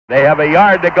They have a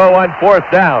yard to go on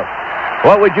 4th down.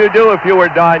 What would you do if you were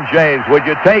Don James? Would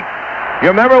you take... You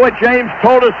remember what James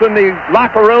told us in the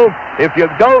locker room? If you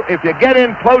get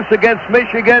in close against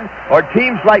Michigan or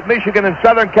teams like Michigan and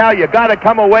Southern Cal, you got to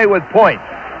come away with points.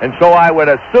 And so I would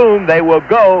assume they will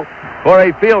go for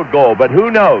a field goal, but who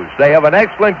knows? They have an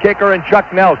excellent kicker in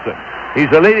Chuck Nelson. He's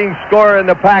the leading scorer in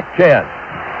the Pac-10,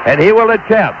 and he will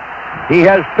attempt. He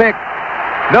has picked...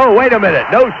 No, wait a minute.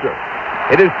 No, sir.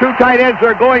 It is 2 tight ends that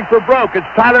are going for broke. It's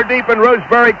Tyler Deep and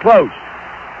Roseberry Close.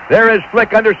 There is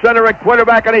Flick under center at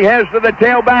quarterback, and he has to the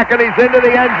tailback, and he's into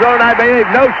the end zone, I believe.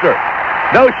 No, sir.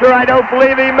 No, sir, I don't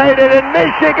believe he made it, and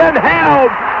Michigan held.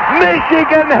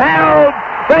 Michigan held.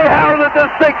 They held at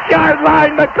the 6-yard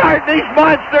line. McCartney's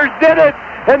Monsters did it.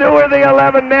 And who are the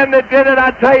 11 men that did it?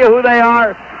 I'll tell you who they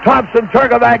are. Thompson,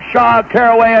 Turkovac, Shaw,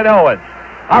 Caraway, and Owens.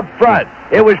 Up front,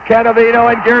 it was Canavino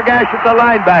and Girgash at the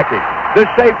linebacking. The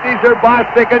safeties are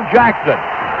Bostic and Jackson.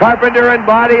 Carpenter and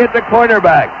Body at the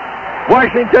cornerback.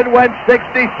 Washington went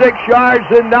 66 yards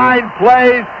in 9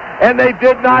 plays, and they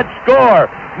did not score.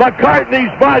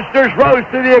 McCartney's Monsters rose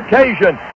to the occasion.